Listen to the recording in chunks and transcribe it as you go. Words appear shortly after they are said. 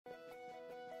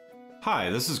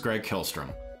Hi, this is Greg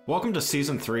Kilstrom. Welcome to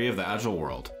Season 3 of The Agile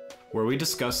World, where we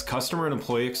discuss customer and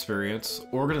employee experience,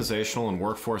 organizational and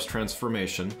workforce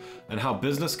transformation, and how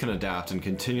business can adapt and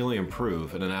continually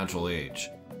improve in an agile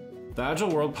age. The Agile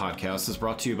World podcast is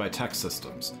brought to you by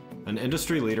TEKsystems, an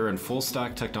industry leader in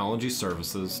full-stack technology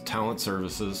services, talent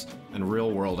services, and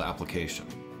real-world application.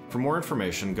 For more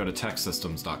information, go to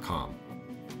teksystems.com.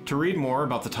 To read more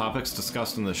about the topics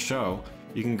discussed in this show,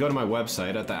 you can go to my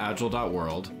website at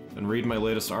theagile.world and read my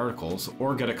latest articles,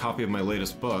 or get a copy of my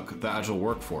latest book, The Agile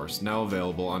Workforce, now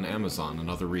available on Amazon and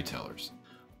other retailers.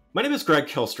 My name is Greg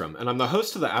Kilstrom, and I'm the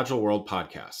host of the Agile World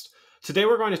podcast. Today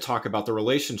we're going to talk about the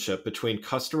relationship between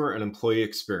customer and employee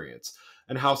experience,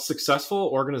 and how successful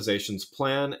organizations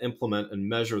plan, implement, and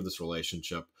measure this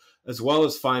relationship, as well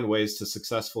as find ways to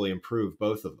successfully improve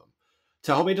both of them.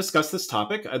 To help me discuss this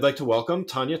topic, I'd like to welcome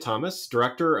Tanya Thomas,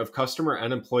 Director of Customer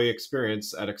and Employee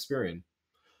Experience at Experian.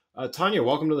 Tanya,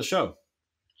 welcome to the show.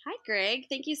 Hi, Greg.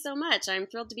 Thank you so much. I'm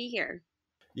thrilled to be here.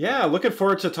 Yeah, looking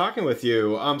forward to talking with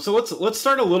you. So let's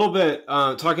start a little bit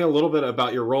talking a little bit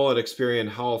about your role at Experian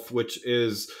Health, which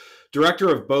is director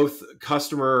of both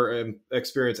customer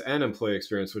experience and employee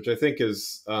experience, which I think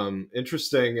is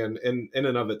interesting and in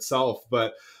and of itself.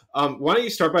 But why don't you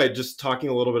start by just talking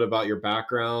a little bit about your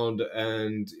background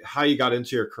and how you got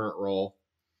into your current role?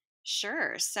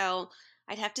 Sure. So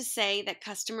I'd have to say that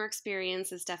customer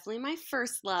experience is definitely my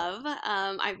first love.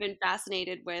 I've been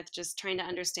fascinated with just trying to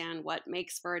understand what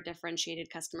makes for a differentiated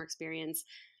customer experience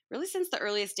really since the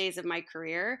earliest days of my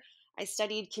career. I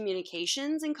studied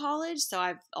communications in college, so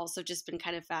I've also just been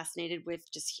kind of fascinated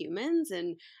with just humans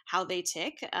and how they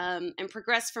tick, and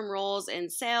progressed from roles in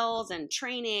sales and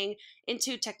training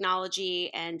into technology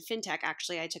and fintech.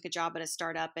 Actually, I took a job at a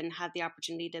startup and had the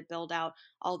opportunity to build out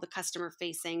all the customer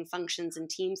facing functions and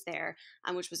teams there,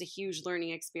 which was a huge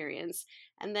learning experience.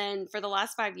 And then for the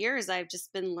last 5 years, I've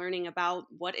just been learning about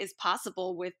what is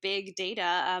possible with big data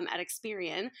at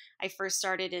Experian. I first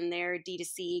started in their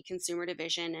D2C consumer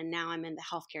division, and now I'm in the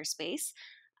healthcare space.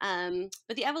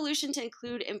 But the evolution to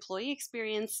include employee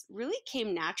experience really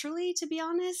came naturally, to be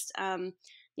honest.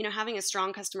 Having a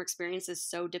strong customer experience is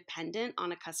so dependent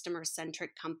on a customer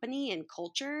centric company and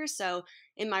culture. So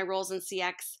in my roles in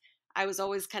CX, I was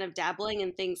always kind of dabbling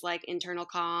in things like internal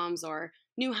comms or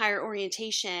new hire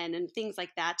orientation and things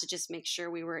like that to just make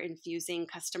sure we were infusing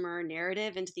customer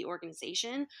narrative into the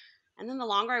organization. And then the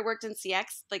longer I worked in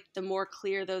CX, like the more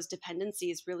clear those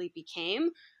dependencies really became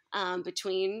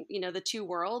between, the two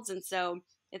worlds. And so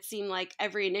it seemed like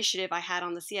every initiative I had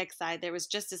on the CX side, there was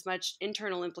just as much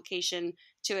internal implication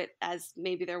to it as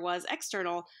maybe there was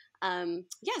external.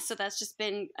 So that's just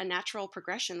been a natural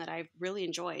progression that I've really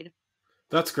enjoyed.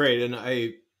 That's great, and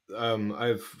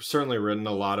I've certainly written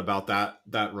a lot about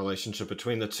that relationship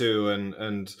between the two,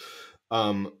 and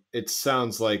it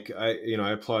sounds like I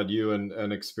applaud you and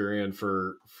Experian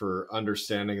for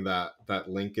understanding that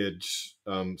linkage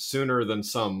sooner than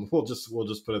some. We'll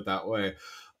just put it that way.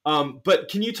 But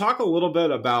can you talk a little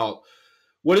bit about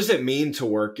what does it mean to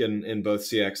work in both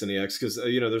CX and EX? Because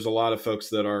there's a lot of folks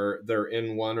they're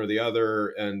in one or the other,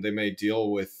 and they may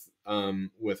deal with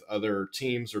other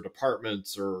teams or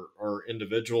departments or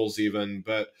individuals even.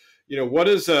 But what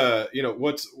is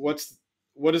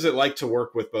what is it like to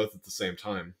work with both at the same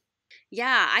time?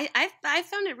 Yeah, I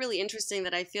found it really interesting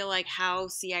that I feel like how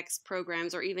CX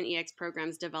programs or even EX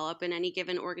programs develop in any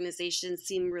given organization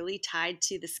seem really tied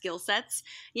to the skill sets,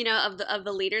 of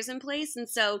the leaders in place. And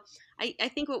so I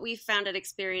think what we've found at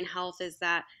Experian Health is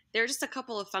that there are just a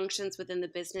couple of functions within the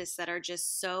business that are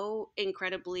just so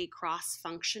incredibly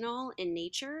cross-functional in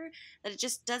nature that it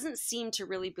just doesn't seem to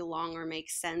really belong or make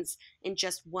sense in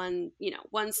just one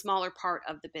smaller part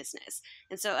of the business.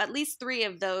 And so at least three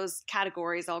of those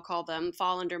categories, I'll call them,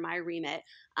 fall under my remit.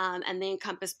 And they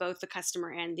encompass both the customer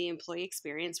and the employee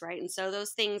experience, right? And so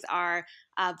those things are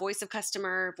voice of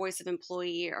customer, voice of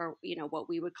employee, or what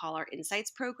we would call our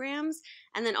insights programs,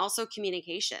 and then also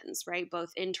communications, right?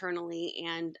 Both internally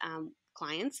and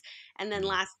clients. And then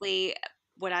lastly,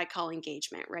 what I call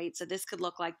engagement, right? So this could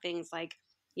look like things like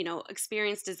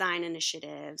experience design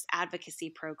initiatives, advocacy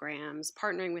programs,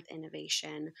 partnering with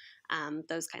innovation,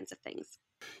 those kinds of things.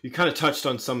 You kind of touched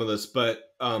on some of this, but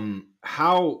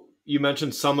how you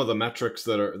mentioned some of the metrics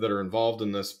that are involved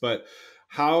in this, but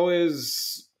how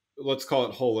is, let's call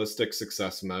it, holistic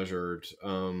success measured?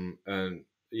 And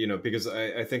because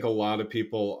I think a lot of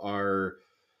people are,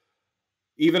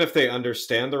 even if they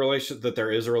understand the relation that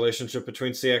there is a relationship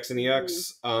between CX and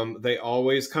EX, they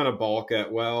always kind of balk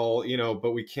at, well,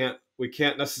 but we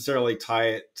can't necessarily tie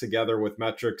it together with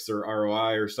metrics or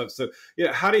ROI or stuff. So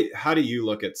how do you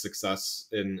look at success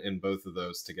in both of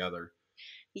those together?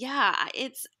 Yeah,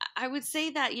 I would say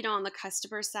that, on the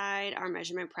customer side, our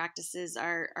measurement practices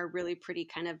are really pretty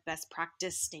kind of best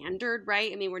practice standard,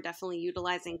 right? I mean, we're definitely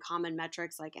utilizing common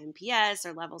metrics like NPS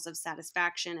or levels of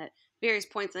satisfaction at various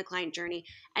points in the client journey.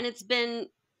 And it's been,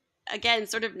 again,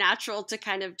 sort of natural to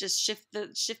kind of just shift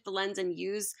the lens and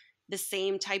use the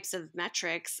same types of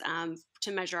metrics,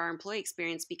 to measure our employee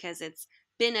experience, because it's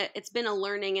been a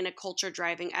learning and a culture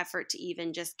driving effort to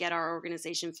even just get our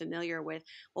organization familiar with,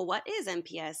 well, what is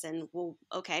NPS? And, well,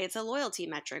 okay, it's a loyalty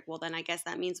metric. Well, then I guess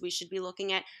that means we should be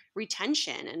looking at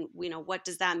retention, and, what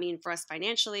does that mean for us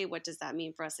financially? What does that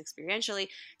mean for us experientially?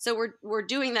 So we're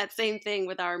doing that same thing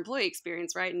with our employee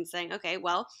experience, right? And saying, okay,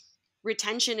 well,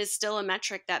 retention is still a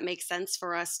metric that makes sense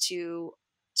for us to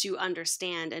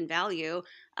understand and value.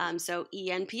 So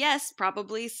ENPS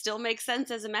probably still makes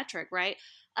sense as a metric, right?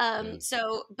 Yeah.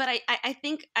 But I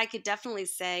think I could definitely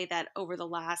say that over the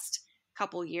last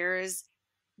couple years,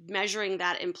 measuring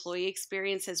that employee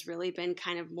experience has really been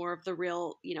kind of more of the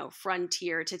real,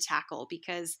 frontier to tackle,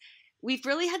 because we've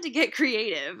really had to get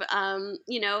creative.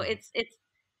 It's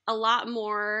a lot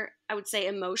more, I would say,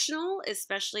 emotional,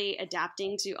 especially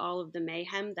adapting to all of the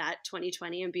mayhem that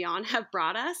 2020 and beyond have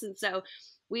brought us. And so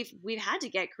we've had to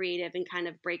get creative and kind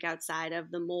of break outside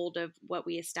of the mold of what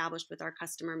we established with our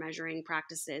customer measuring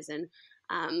practices. And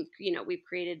we've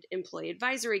created employee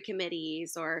advisory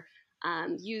committees, or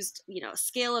used, a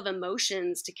scale of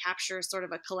emotions to capture sort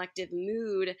of a collective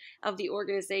mood of the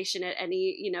organization at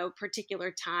any,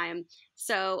 particular time.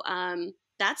 So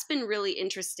that's been really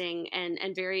interesting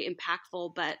and very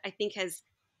impactful, but I think has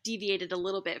deviated a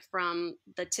little bit from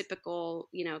the typical,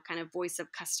 kind of voice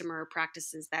of customer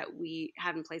practices that we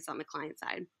have in place on the client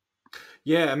side.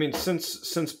 Yeah, I mean,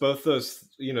 since both those,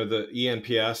 the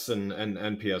ENPS and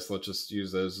NPS, let's just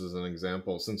use those as an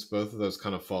example. Since both of those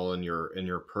kind of fall in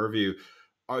your purview,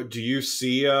 do you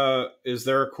see is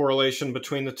there a correlation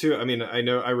between the two? I mean,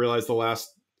 I realize the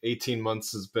last 18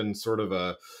 months has been sort of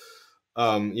a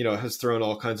has thrown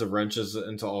all kinds of wrenches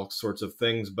into all sorts of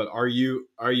things. But are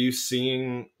you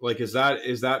seeing, like, is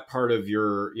that part of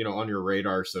your, on your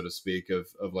radar, so to speak,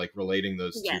 of like relating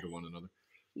those two Yes. to one another?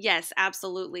 Yes,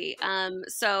 absolutely.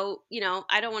 So,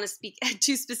 I don't want to speak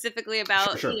too specifically Sure,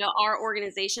 about, sure, our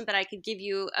organization, but I could give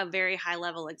you a very high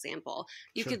level example.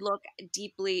 You sure. could look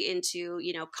deeply into,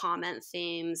 comment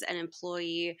themes and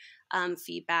employee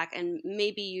feedback, and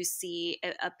maybe you see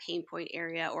a pain point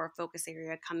area or a focus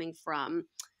area coming from,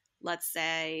 let's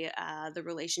say, the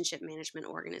relationship management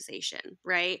organization,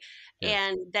 right? Yeah.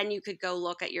 And then you could go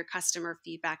look at your customer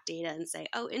feedback data and say,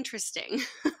 oh, interesting.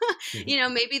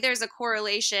 Mhm. Maybe there's a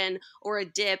correlation or a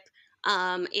dip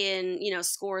in,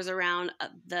 scores around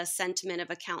the sentiment of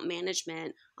account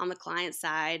management on the client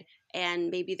side.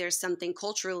 And maybe there's something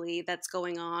culturally that's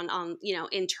going on,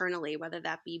 internally, whether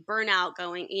that be burnout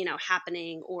going,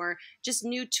 happening, or just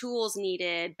new tools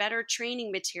needed, better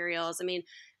training materials. I mean,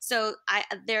 so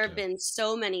there have Yeah. been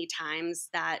so many times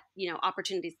that,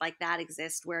 opportunities like that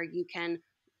exist, where you can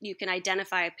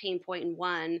identify a pain point in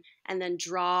one and then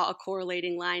draw a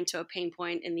correlating line to a pain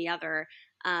point in the other.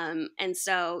 And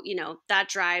so, that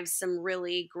drives some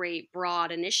really great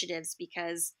broad initiatives,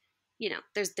 because,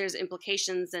 there's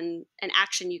implications and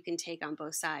action you can take on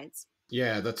both sides.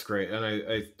 Yeah, that's great, and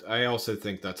I also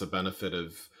think that's a benefit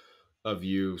of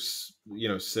you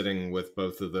sitting with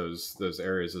both of those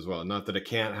areas as well. Not that it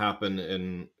can't happen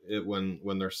in it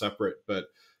when they're separate, but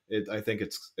I think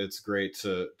it's great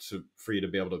to for you to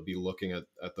be able to be looking at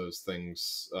those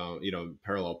things,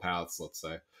 parallel paths, let's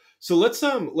say. So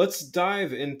let's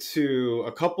dive into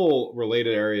a couple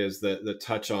related areas that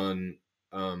touch on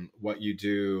what you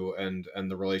do and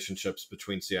the relationships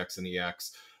between CX and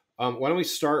EX. Why don't we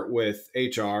start with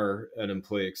HR and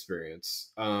employee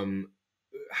experience?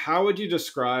 How would you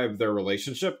describe their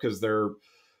relationship? Because they're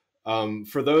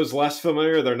for those less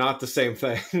familiar, they're not the same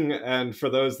thing, and for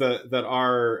those that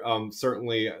are,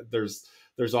 certainly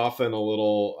there's often a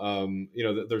little,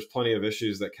 there's plenty of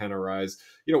issues that can arise.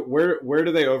 Where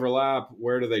do they overlap?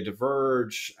 Where do they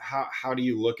diverge? How do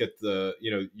you look at the,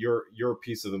 your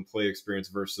piece of employee experience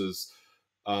versus,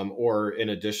 or in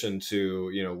addition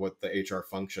to, what the HR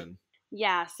function?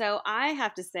 Yeah, so I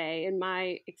have to say, in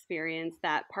my experience,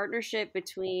 that partnership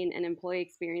between an employee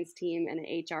experience team and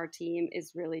an HR team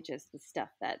is really just the stuff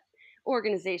that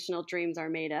organizational dreams are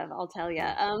made of, I'll tell you.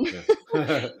 Yeah,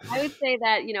 yeah, I would say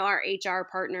that, our HR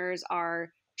partners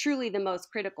are truly the most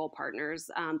critical partners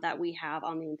that we have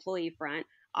on the employee front,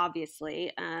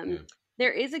 obviously. yeah,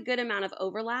 there is a good amount of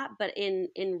overlap, but in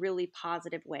really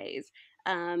positive ways.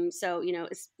 So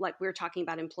it's like we were talking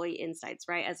about employee insights,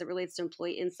 right? As it relates to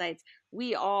employee insights,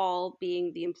 we all,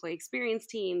 being the employee experience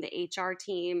team, the HR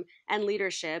team, and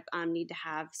leadership, need to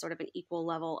have sort of an equal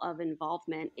level of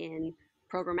involvement in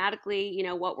programmatically,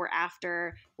 what we're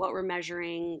after, what we're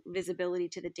measuring, visibility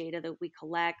to the data that we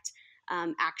collect,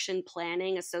 action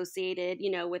planning associated,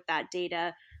 with that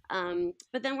data.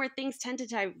 But then where things tend to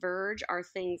diverge are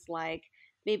things like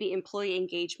maybe employee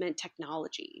engagement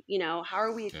technology. How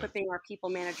are we Yeah. equipping our people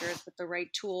managers with the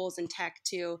right tools and tech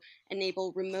to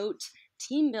enable remote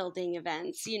team building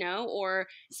events, or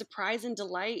surprise and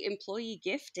delight employee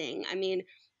gifting? I mean,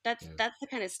 Yeah. that's the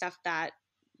kind of stuff that,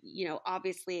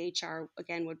 obviously HR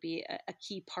again would be a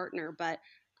key partner, but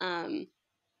um,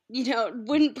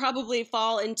 wouldn't probably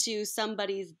fall into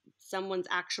someone's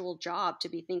actual job to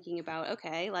be thinking about,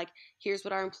 okay, like, here's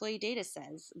what our employee data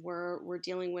says. We're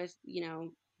dealing with,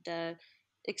 the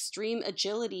extreme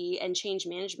agility and change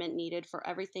management needed for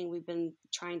everything we've been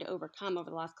trying to overcome over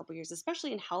the last couple of years,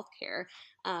 especially in healthcare,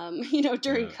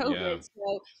 during Yeah. Yeah. COVID.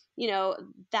 So, you know,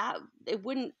 that it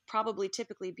wouldn't probably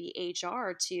typically be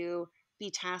HR to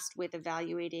be tasked with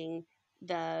evaluating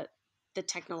the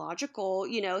technological,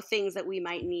 things that we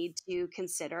might need to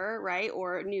consider, right?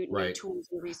 Or new Right. tools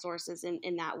and resources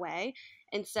in that way.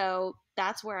 And so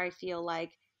that's where I feel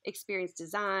like experience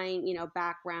design,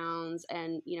 backgrounds,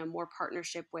 and more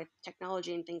partnership with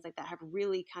technology and things like that have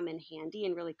really come in handy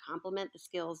and really complement the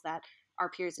skills that our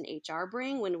peers in HR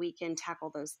bring when we can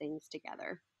tackle those things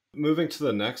together. Moving to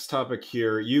the next topic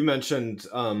here, you mentioned,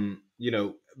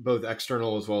 both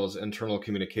external as well as internal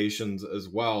communications as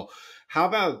well. How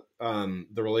about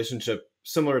the relationship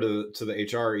similar to the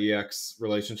HR EX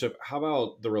relationship? How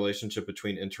about the relationship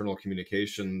between internal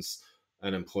communications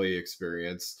and employee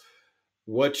experience?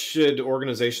 What should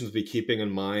organizations be keeping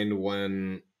in mind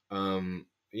when,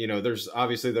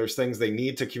 there's things they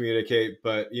need to communicate,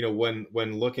 but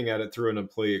when looking at it through an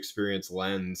employee experience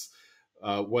lens,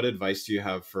 what advice do you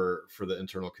have for the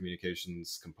internal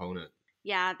communications component?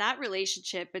 Yeah, that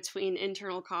relationship between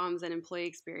internal comms and employee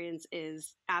experience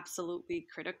is absolutely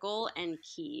critical and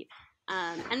key.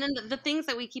 And then the things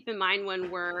that we keep in mind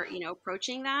when we're,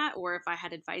 approaching that, or if I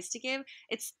had advice to give,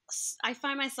 I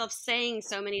find myself saying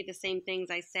so many of the same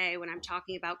things I say when I'm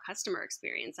talking about customer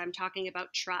experience. I'm talking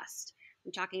about trust.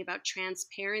 I'm talking about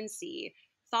transparency,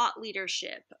 thought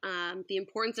leadership, the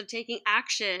importance of taking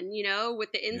action,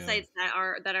 with the Yeah. insights that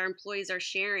our employees are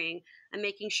sharing, and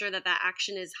making sure that that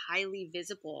action is highly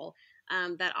visible,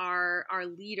 that our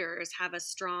leaders have a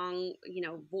strong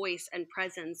voice and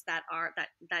presence that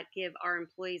give our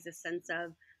employees a sense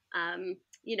of um,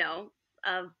 you know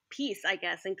of peace, I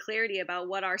guess, and clarity about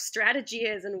what our strategy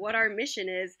is and what our mission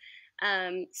is.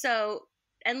 So,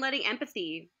 and letting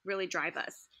empathy really drive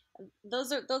us.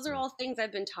 Those are Yeah. all things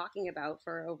I've been talking about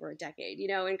for over a decade,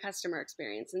 in customer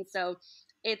experience. And so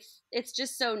it's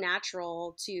just so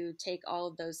natural to take all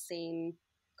of those same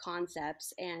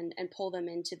concepts and pull them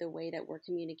into the way that we're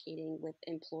communicating with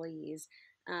employees.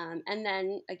 And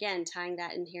then again, tying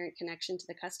that inherent connection to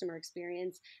the customer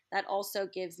experience, that also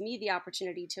gives me the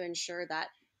opportunity to ensure that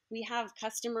we have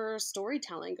customer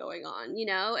storytelling going on,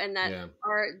 and that Yeah.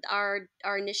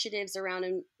 our initiatives around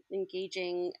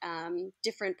engaging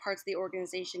different parts of the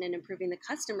organization and improving the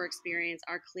customer experience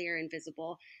are clear and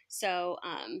visible. So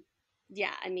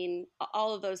yeah, I mean,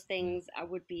 all of those Yeah. things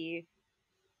would be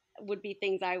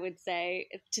things I would say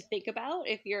to think about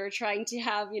if you're trying to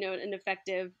have an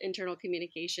effective internal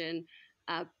communication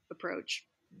approach.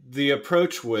 The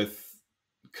approach with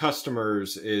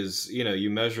customers is, you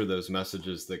measure those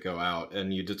messages that go out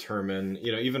and you determine,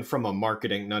 even from a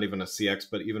marketing, not even a CX,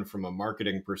 but even from a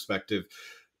marketing perspective,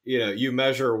 you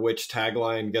measure which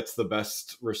tagline gets the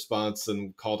best response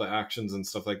and call to actions and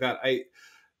stuff like that.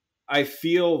 I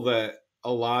feel that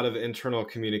a lot of internal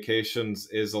communications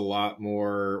is a lot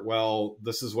more, well,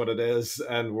 this is what it is,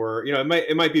 and we're,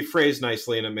 it might be phrased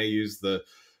nicely and it may use the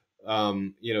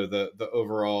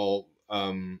overall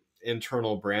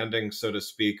internal branding, so to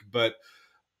speak, but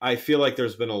I feel like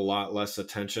there's been a lot less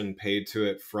attention paid to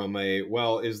it from a,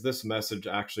 well, is this message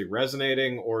actually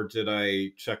resonating, or did I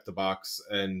check the box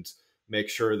and make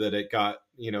sure that it got,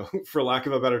 for lack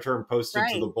of a better term, posted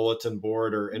to Right. the bulletin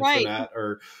board or Right. intranet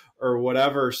or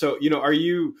whatever. So, are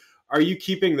you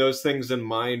keeping those things in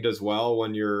mind as well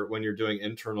when you're doing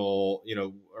internal,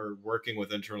 or working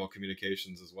with internal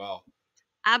communications as well?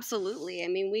 Absolutely. I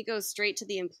mean, we go straight to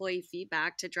the employee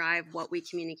feedback to drive what we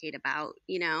communicate about,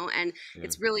 and Yeah.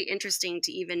 it's really interesting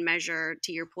to even measure,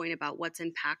 to your point about what's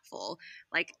impactful.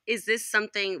 Like, is this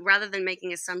something, rather than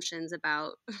making assumptions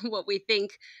about what we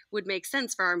think would make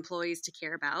sense for our employees to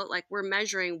care about, like we're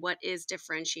measuring what is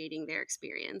differentiating their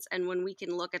experience. And when we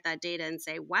can look at that data and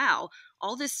say, wow,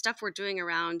 all this stuff we're doing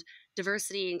around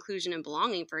diversity, inclusion, and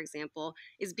belonging, for example,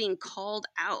 is being called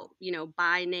out,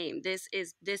 by name. This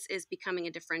is becoming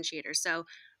a differentiator. So,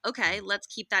 okay, let's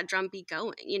keep that drumbeat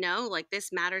going. Like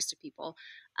this matters to people.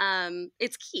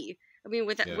 It's key. I mean,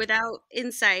 Yeah. without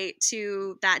insight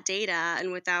to that data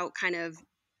and without kind of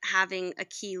having a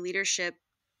key leadership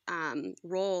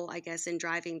role, I guess, in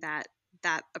driving that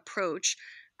approach,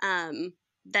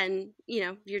 then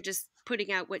you're just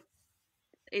putting out what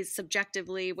is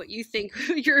subjectively what you think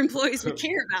your employees would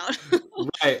care about.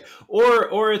 Right.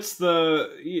 Or it's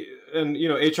and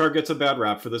HR gets a bad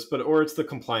rap for this, but or it's the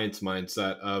compliance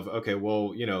mindset of, okay,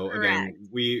 well, again, Correct.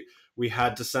 we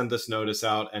had to send this notice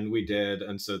out and we did,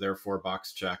 and so therefore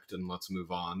box checked and let's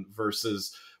move on,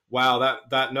 versus wow,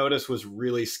 that notice was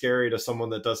really scary to someone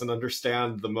that doesn't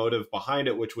understand the motive behind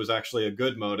it, which was actually a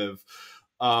good motive.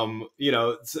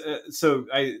 So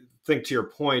I think, to your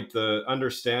point, the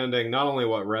understanding not only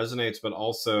what resonates, but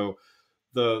also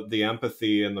the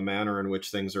empathy and the manner in which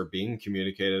things are being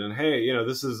communicated. And hey,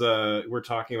 this is we're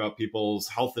talking about people's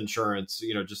health insurance,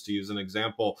 just to use an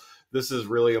example. This is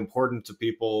really important to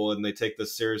people and they take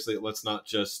this seriously. Let's not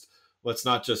just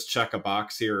check a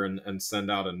box here and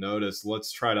send out a notice.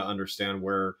 Let's try to understand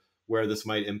where this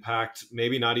might impact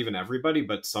maybe not even everybody,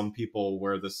 but some people,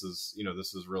 where this is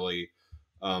really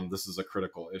this is a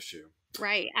critical issue.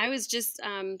 Right. I was just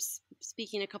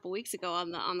speaking a couple weeks ago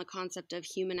on the concept of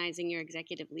humanizing your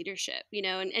executive leadership,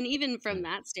 and even Yeah. from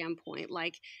that standpoint,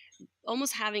 like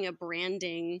almost having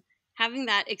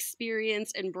that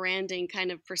experience and branding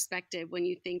kind of perspective when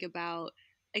you think about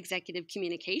executive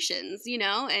communications, and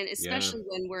Yeah. especially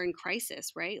when we're in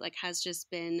crisis, right? Like has just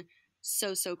been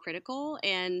so critical.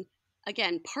 And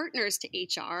again, partners to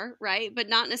HR, right? But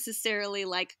not necessarily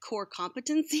like core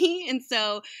competency. And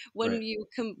so when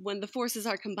Right. when the forces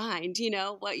are combined,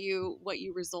 what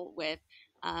you result with,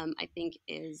 I think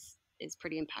is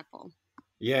pretty impactful.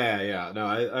 Yeah, yeah. No,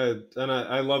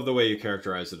 I love the way you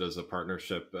characterize it as a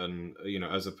partnership, and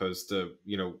as opposed to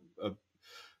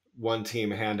one team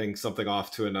handing something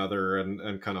off to another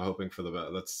and kind of hoping for the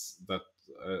best.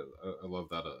 I love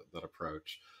that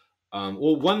approach.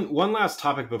 Well, one last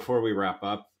topic before we wrap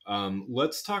up.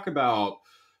 Let's talk about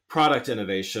product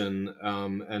innovation,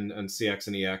 and CX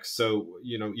and EX. So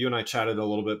you and I chatted a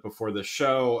little bit before the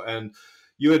show, and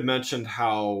you had mentioned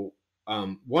how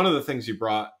one of the things you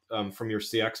brought from your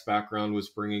CX background was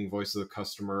bringing voice of the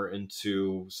customer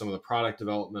into some of the product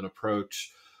development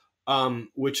approach,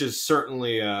 which is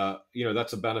certainly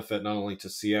that's a benefit not only to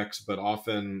CX, but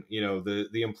often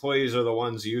the employees are the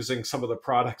ones using some of the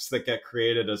products that get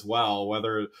created as well,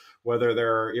 whether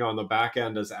they're on the back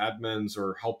end as admins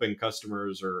or helping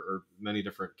customers, or many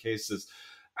different cases.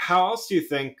 How else do you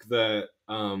think that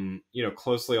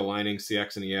closely aligning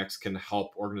CX and EX can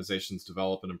help organizations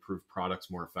develop and improve products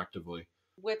more effectively?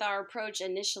 With our approach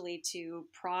initially to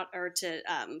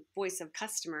voice of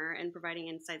customer and providing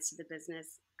insights to the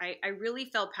business, I really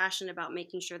felt passionate about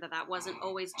making sure that that wasn't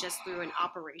always just through an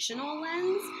operational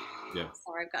lens. Yeah.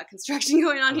 Sorry, I've got construction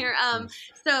going on Oh, here. nice.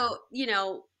 So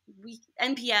we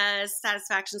NPS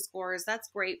satisfaction scores, that's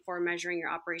great for measuring your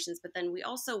operations, but then we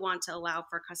also want to allow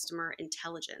for customer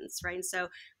intelligence, right? And so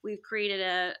we've created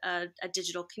a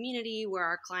digital community where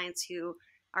our clients who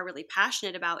are really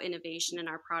passionate about innovation and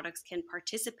our products can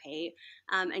participate,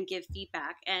 and give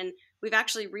feedback. And we've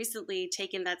actually recently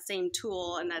taken that same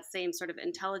tool and that same sort of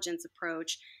intelligence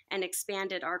approach and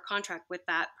expanded our contract with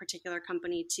that particular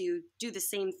company to do the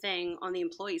same thing on the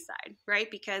employee side, right?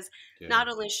 Because Yeah. not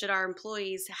only should our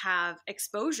employees have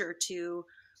exposure to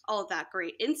all of that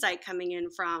great insight coming in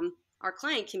from our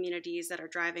client communities that are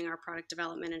driving our product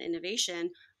development and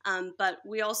innovation, but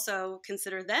we also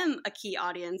consider them a key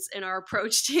audience in our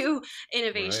approach to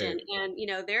innovation, Right.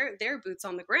 and their boots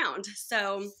on the ground.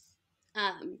 So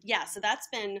yeah, so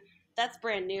that's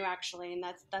brand new actually, and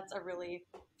that's a really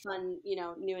fun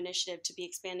new initiative to be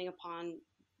expanding upon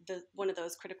the one of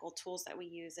those critical tools that we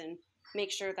use, and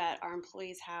make sure that our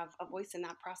employees have a voice in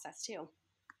that process too.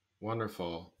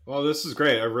 Wonderful. Well, this is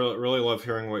great. I really love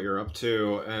hearing what you're up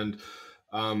to, and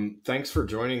thanks for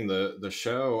joining the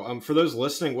show. For those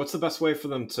listening, what's the best way for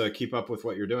them to keep up with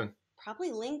what you're doing? Probably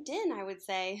LinkedIn, I would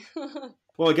say.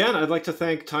 Well, again, I'd like to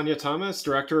thank Tanya Thomas,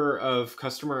 Director of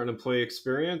Customer and Employee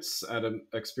Experience at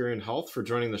Experian Health, for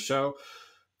joining the show.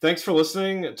 Thanks for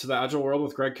listening to the Agile World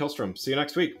with Greg Kihlstrom. See you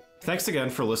next week. Thanks again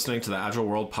for listening to the Agile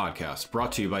World podcast,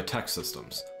 brought to you by Tech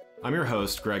Systems. I'm your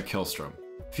host, Greg Kihlstrom.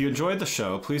 If you enjoyed the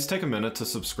show, please take a minute to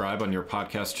subscribe on your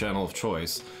podcast channel of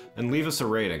choice and leave us a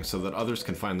rating so that others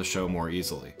can find the show more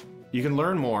easily. You can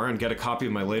learn more and get a copy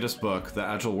of my latest book, The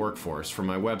Agile Workforce, from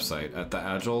my website at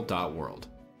theagile.world.